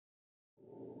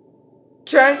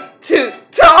Trying to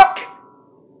talk?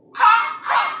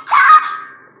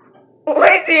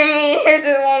 What do you mean hear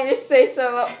the longest say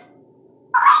so?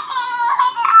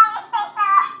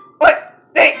 What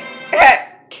the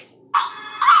heck?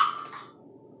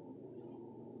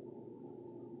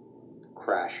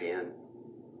 Crash in.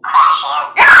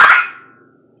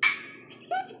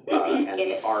 And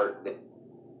the art that is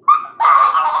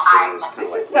kind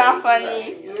of like It's not funny.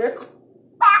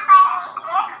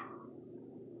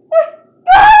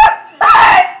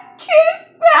 Kiss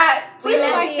that. We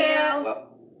love you.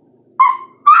 Well,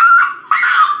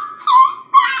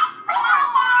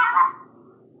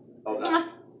 hold on.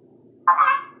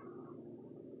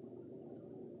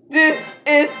 This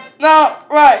is not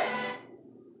right.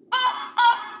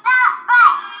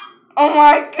 Oh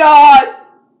my god.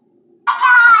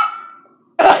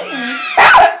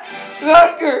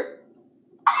 Longer.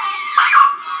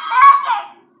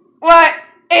 What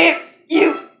if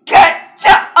you catch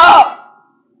up?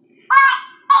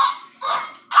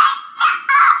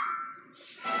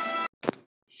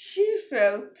 She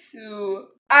fell too.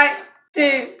 I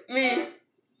didn't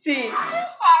see.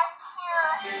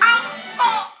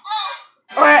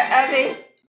 What are they?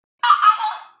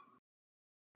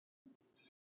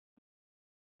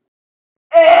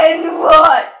 And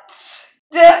what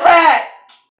the heck?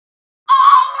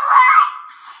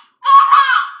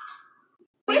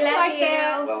 We love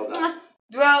you. Well done.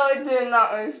 Well, it did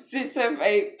not move 6 of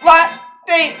 8. What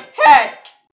the heck?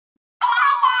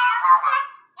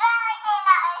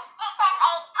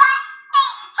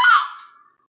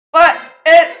 What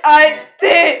if I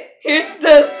did hit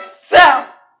the sound?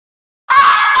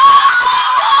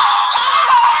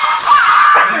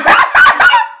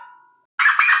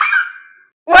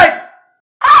 What?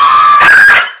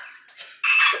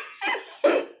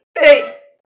 Hey.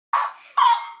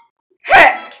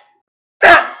 Heck.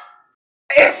 That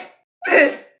is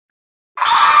this.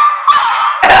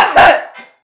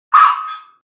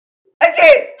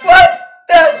 Okay, what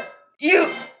the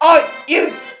you are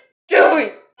you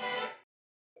doing?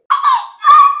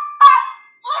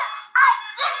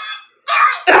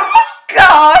 Oh my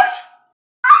god!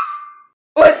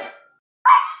 What?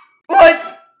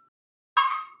 What?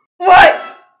 What?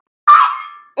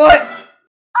 What?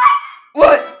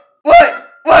 What? What?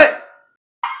 What?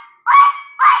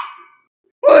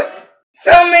 What?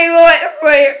 Tell me what,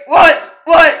 player. What?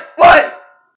 What? What?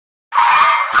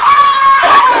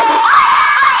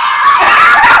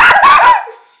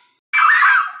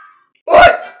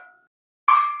 What?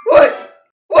 What?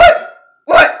 What?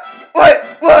 What?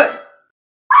 What? What?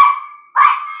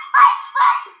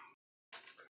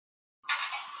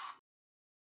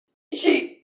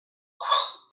 She.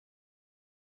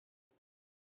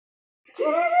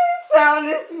 Sound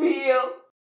is real.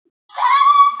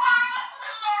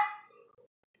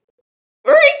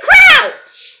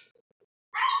 Crouch!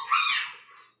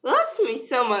 Lost me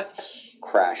so much.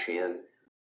 Crash in.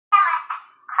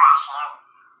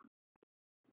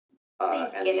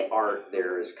 And the art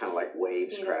there is kind of like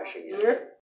waves crashing in.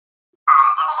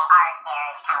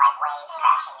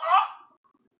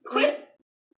 We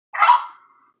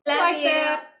love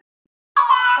you.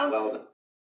 Well done.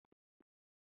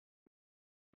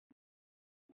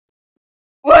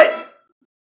 What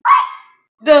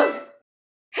the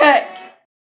heck?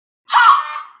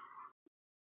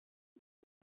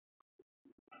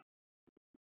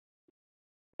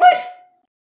 What?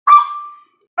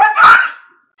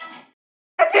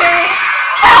 I did it!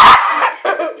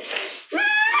 Oh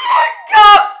my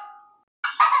god!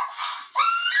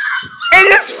 It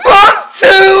is supposed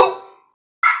to!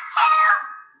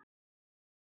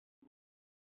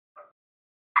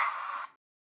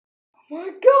 Oh my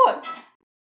god!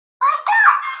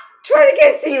 Try to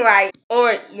get seen right.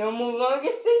 Or no more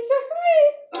longer stay so for me.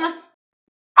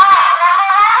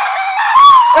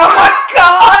 Oh my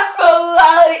god, so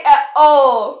loudly at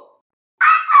all.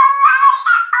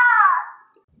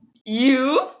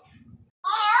 You?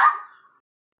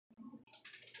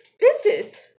 This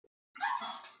is.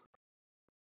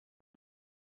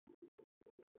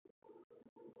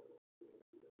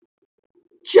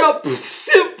 Jump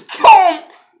soup Tom.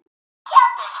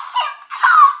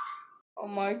 Oh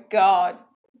my god.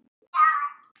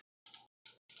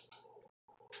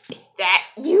 Is that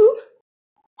you?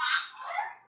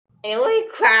 Anyway,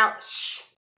 crouch.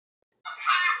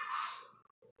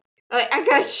 Alright, I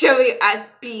gotta show you a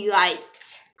be light.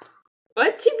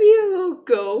 What to be a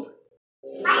logo?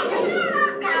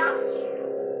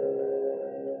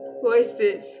 What is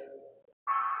this?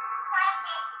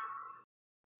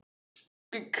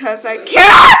 Because I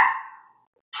can't!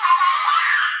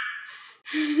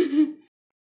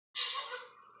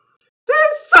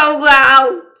 That's so loud!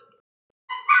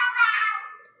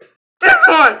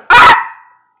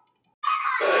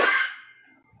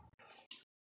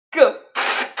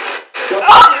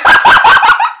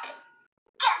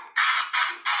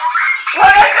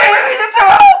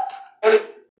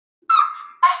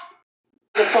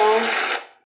 The phone.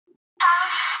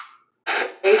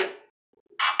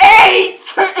 8!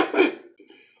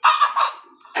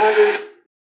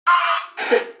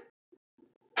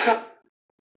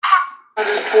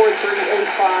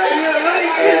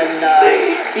 64385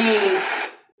 and B.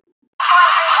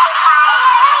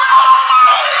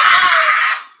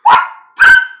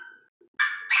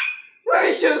 Let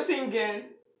me show scene again.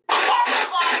 Go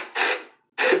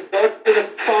to the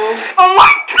phone. Oh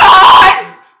my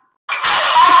god!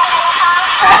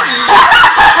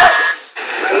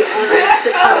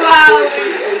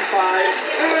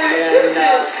 800-643-85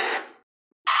 and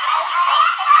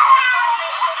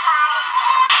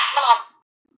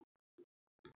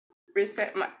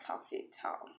reset my toffee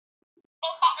top.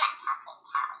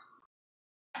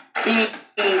 B.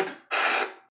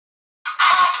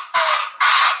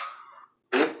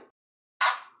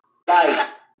 Light.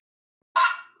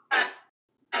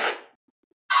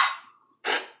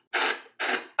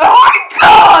 Oh my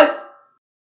god!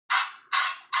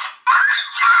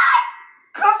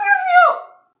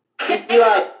 B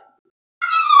light.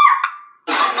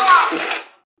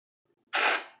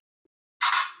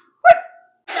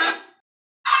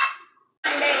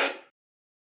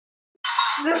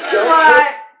 This is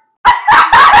what.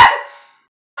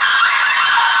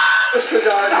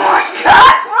 Disregard Oh this. my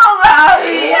god, so loud!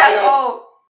 Yeah. Oh.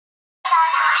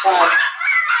 5.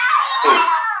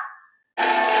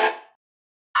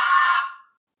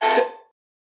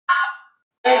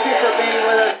 Thank you for being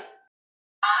with us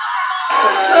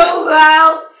tonight. So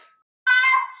loud!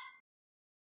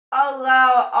 Oh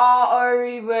loud, all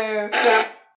everywhere.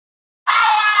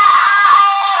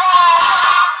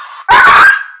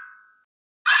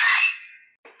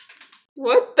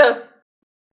 What the?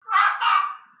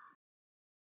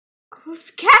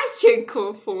 Who's catching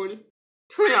phone?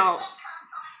 Turn off.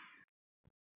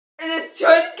 And it's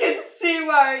trying to get the C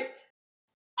right.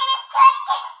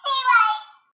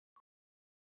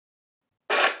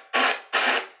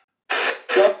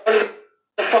 Go to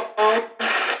the phone.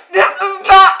 This is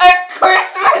not a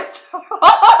Christmas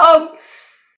song!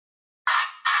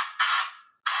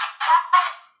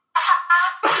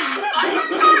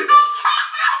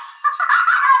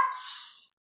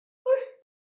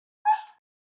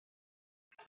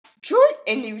 Join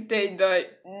anything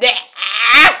like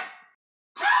that.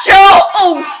 Joe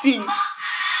Osteen.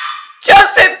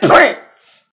 Justin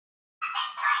Prince.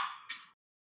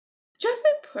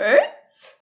 Justin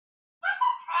Prince?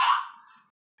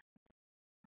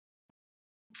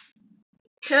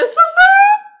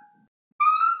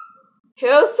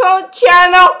 Hillsong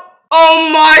channel? Oh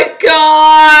my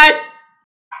god!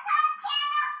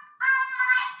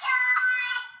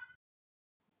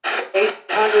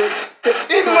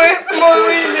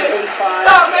 800-643-85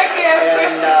 Stop making a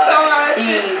Christmas song out of B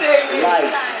this thing.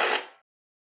 light.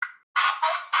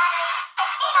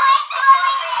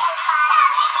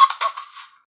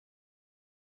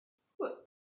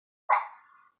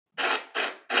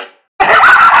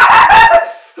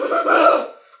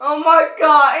 Oh my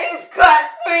god, it's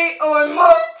clapped 3 or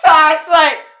more times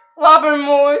like Robert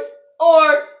Morris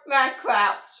or Matt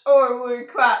Crouch or Woody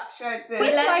Crouch like this.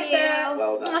 We love like you. that.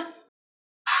 Well done.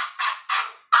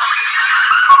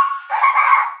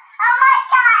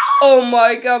 Oh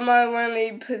my god, my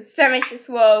money percentage is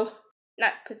low.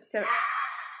 Not percentage.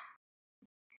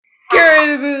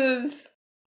 Get booze.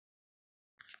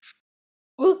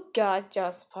 Look, God,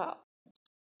 just pop.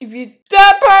 If you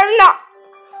dump or not.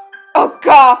 Oh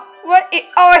god, what it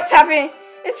always happens?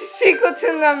 It's a sequel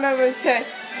to number 10.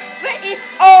 But it's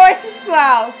always a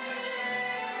slouch.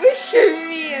 We should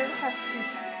be in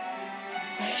houses.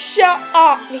 Shut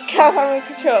up because I'm in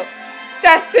control.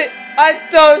 That's it. I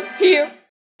don't hear